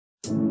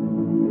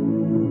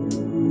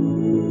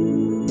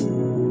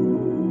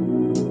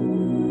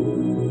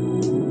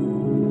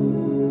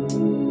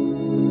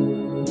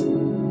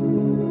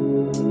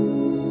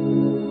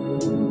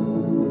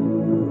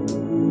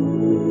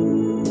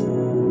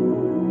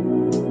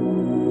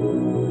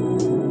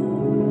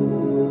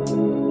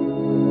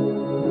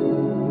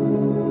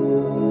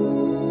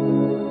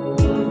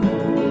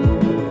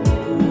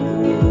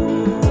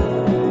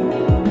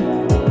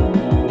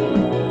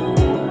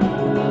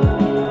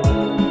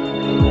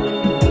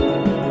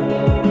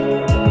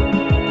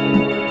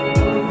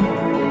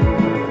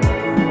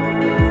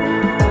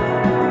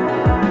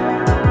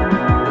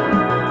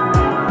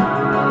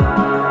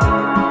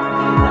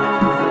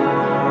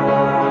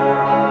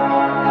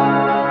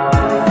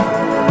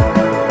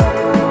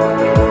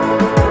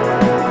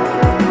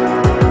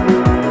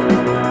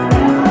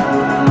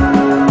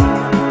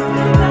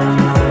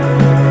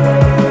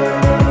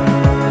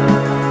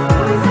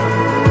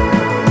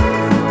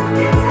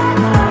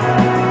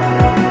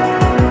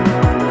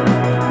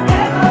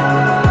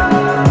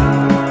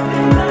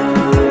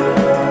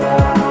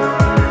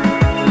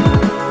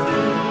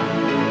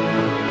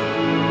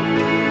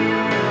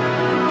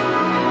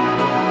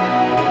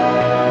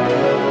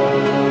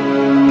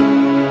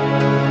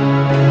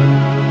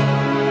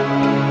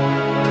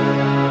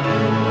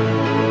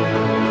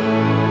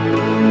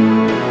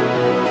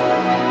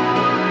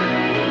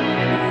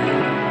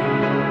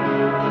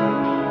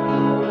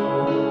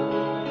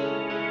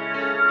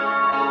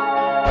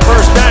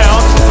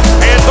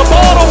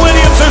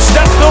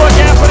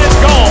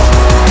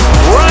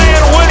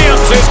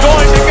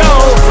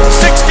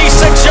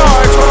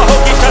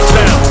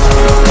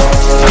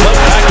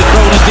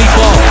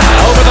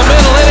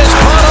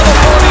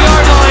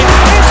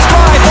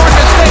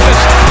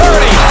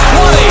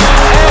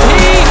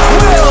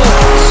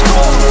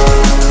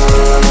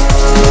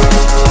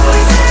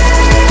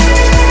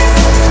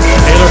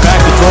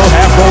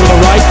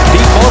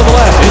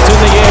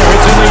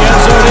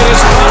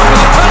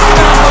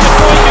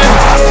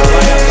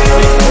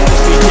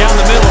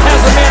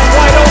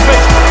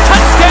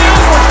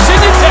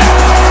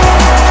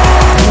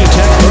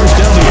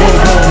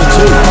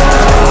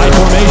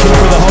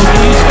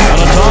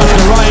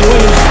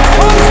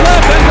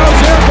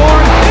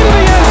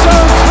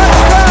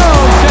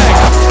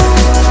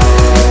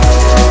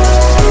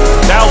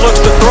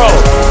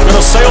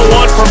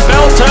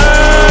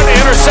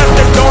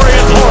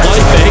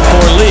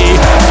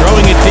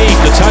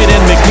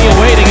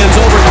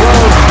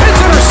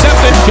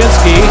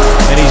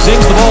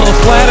to the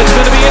flat. It's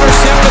going to be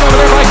intercepted over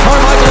there by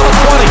Carmichael to the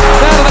 20.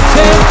 Down to the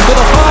 10, to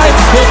the 5.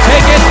 He'll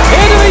take it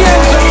into the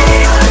end zone.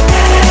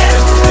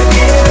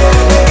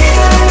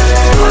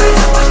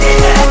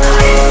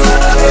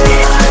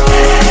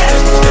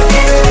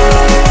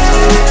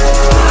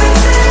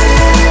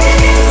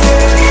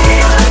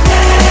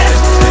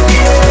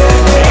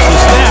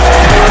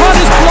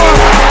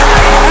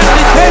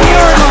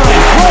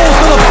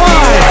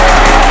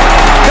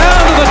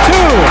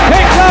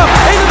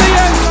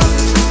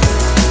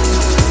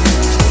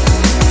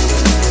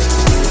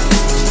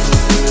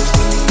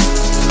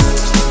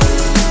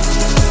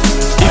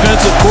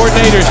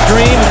 Coordinator's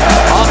dream,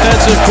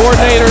 offensive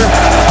coordinator,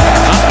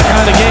 not the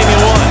kind of game you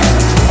want.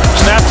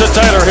 Snap to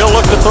Taylor, he'll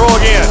look to throw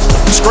again.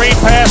 Screen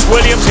pass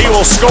Williams, he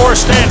will score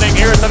standing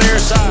here at the near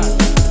side.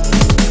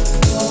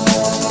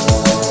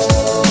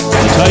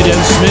 The tight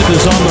end Smith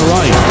is on the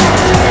right.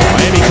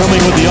 Miami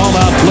coming with the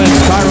all-out blitz.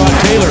 Tyrod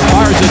Taylor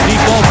fires a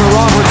deep ball for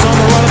Roberts on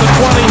the run of the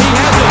 20. He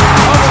has it.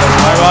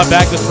 Tyrod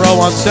back to throw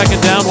on second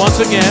down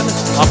once again.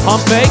 A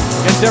pump fake,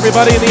 gets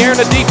everybody in the air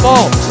and a deep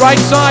ball. Right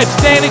side,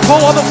 standing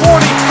Cole on the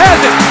 40, has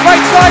it.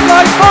 Right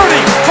sideline,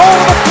 30, Cole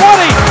to the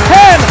 20,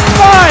 10,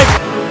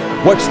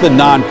 5. What's the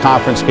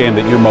non-conference game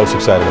that you're most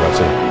excited about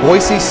seeing?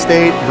 Boise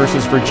State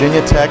versus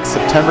Virginia Tech,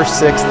 September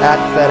 6th at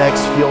FedEx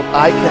Field.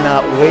 I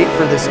cannot wait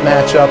for this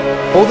matchup.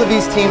 Both of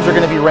these teams are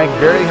going to be ranked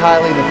very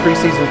highly in the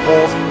preseason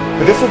polls,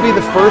 but this will be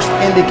the first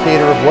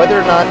indicator of whether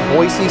or not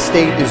Boise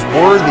State is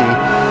worthy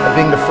of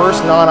being the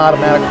first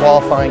non-automatic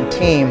qualifying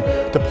team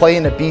to play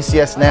in the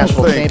BCS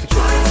National Championship.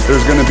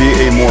 There's going to be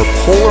a more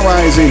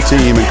polarizing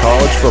team in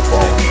college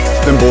football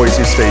than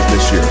Boise State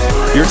this year.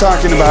 You're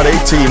talking about a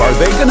team. Are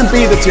they going to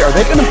be the team? Are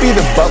they going to be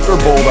the Butler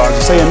Bulldogs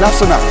and say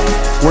enough's enough?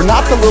 We're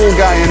not the little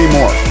guy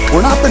anymore.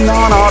 We're not the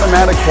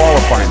non-automatic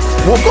qualifying.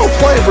 We'll go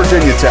play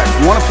Virginia Tech.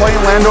 You want to play in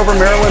Landover,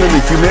 Maryland in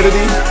the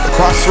humidity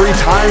across 3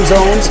 time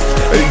zones,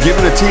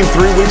 giving a team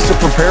 3 weeks to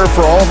prepare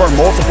for all of our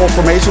multiple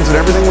formations and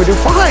everything we do?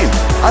 Fine.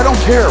 I don't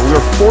care. We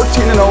were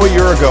 14-0 a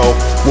year ago.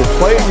 We'll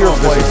play at your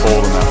place. This is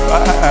bold enough.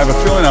 I have a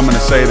feeling I'm going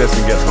to say this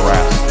and get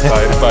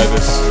harassed by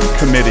this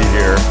committee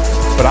here.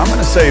 But I'm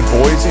going to say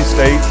Boise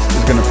State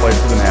is going to play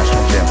for the national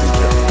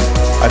championship.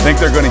 I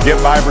think they're going to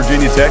get by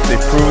Virginia Tech.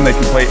 They've proven they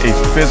can play a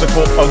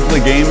physical,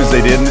 ugly game as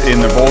they did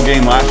in their bowl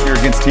game last year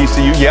against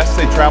TCU. Yes,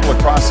 they travel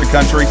across the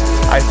country.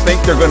 I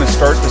think they're going to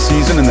start the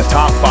season in the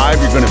top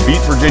 5. You're going to beat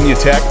Virginia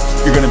Tech.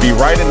 You're going to be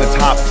right in the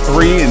top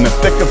 3 in the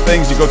thick of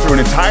things. You go through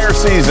an entire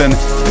season,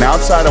 and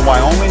outside of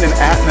Wyoming and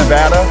at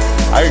Nevada,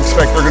 I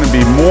expect they're going to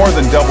be more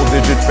than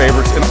double-digit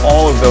favorites in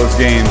all of those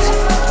games.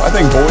 So I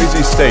think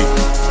Boise State.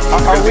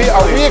 Are we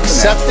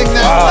accepting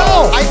that?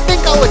 Wow. No, I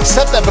think I'll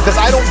accept that because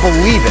I don't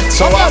believe it.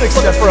 So I'm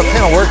looking for a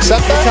panel. We're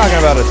accepting. We're talking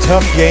about a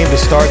tough game to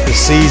start the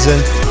season,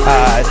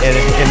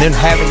 and then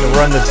having to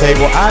run the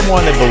table. I'm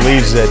one that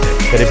believes that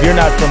if you're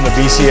not from the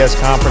BCS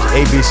conference,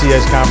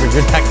 ABCS conference,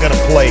 you're not going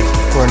to play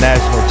for a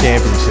national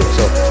championship.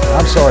 So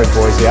I'm sorry,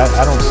 Boise,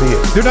 I don't see it.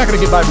 They're not going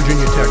to get by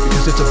Virginia Tech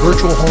because it's a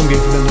virtual home game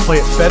for them to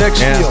play at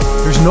FedEx Field.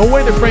 There's no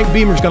way that Frank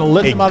Beamer's going to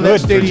let them out of that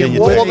stadium.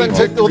 Well, then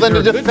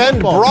to defend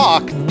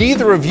Brock,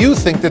 neither of you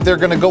think that they're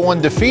going to go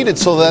undefeated,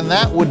 so then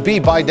that would be,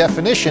 by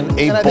definition,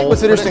 a And I think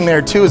what's interesting there,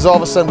 too, is all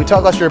of a sudden, we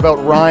talked last year about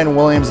Ryan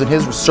Williams and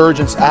his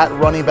resurgence at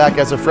running back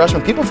as a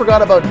freshman. People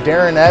forgot about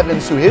Darren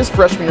Evans, who his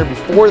freshman year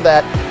before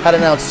that had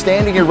an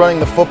outstanding year running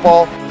the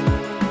football.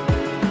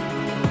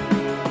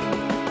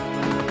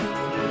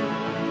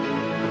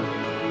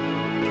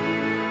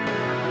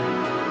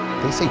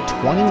 They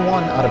say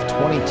 21 out of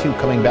 22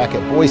 coming back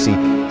at Boise,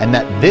 and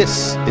that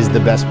this is the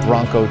best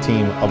Bronco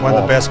team of One all.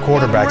 of the best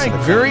quarterbacks in the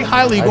very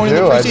highly going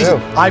into the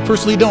preseason. I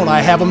personally don't.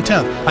 I have them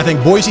 10th. I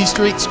think Boise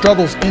State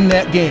struggles in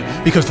that game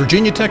because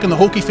Virginia Tech and the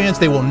Hokie fans,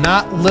 they will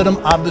not let them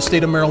out of the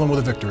state of Maryland with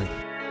a victory.